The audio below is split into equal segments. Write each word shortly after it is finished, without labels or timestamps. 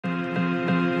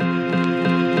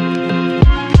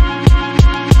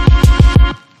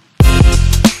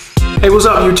Hey, what's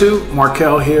up YouTube?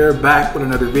 Markel here, back with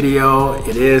another video.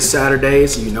 It is Saturday,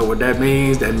 so you know what that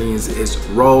means. That means it's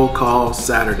Roll Call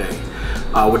Saturday.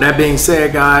 With that being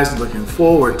said, guys, looking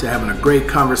forward to having a great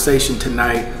conversation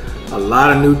tonight. A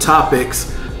lot of new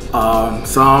topics,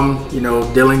 some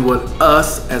dealing with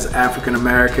us as African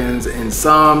Americans and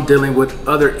some dealing with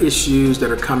other issues that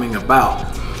are coming about.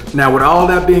 Now, with all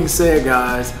that being said,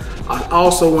 guys, I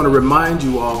also want to remind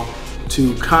you all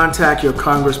to contact your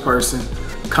congressperson,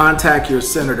 contact your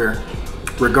senator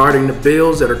regarding the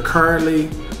bills that are currently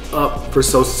up for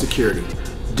Social Security.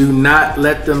 Do not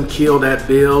let them kill that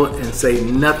bill and say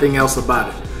nothing else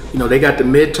about it. You know, they got the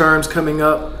midterms coming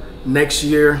up next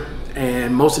year,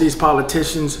 and most of these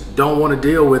politicians don't want to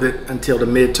deal with it until the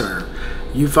midterm.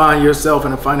 You find yourself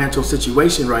in a financial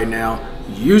situation right now,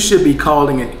 you should be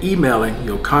calling and emailing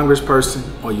your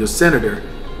congressperson or your senator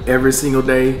every single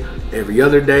day, every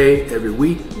other day, every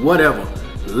week, whatever.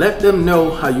 Let them know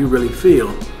how you really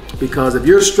feel, because if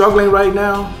you're struggling right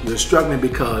now, you're struggling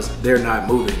because they're not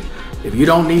moving. If you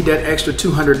don't need that extra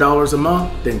 $200 a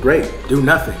month, then great, do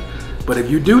nothing. But if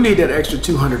you do need that extra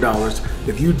 $200,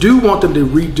 if you do want them to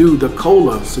redo the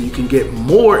COLA so you can get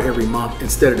more every month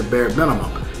instead of the bare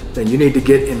minimum, then you need to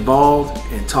get involved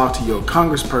and talk to your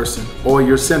congressperson or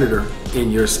your senator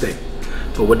in your state.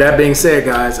 But with that being said,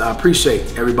 guys, I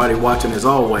appreciate everybody watching as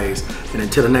always. And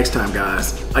until the next time,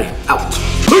 guys, I am out.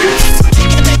 Peace.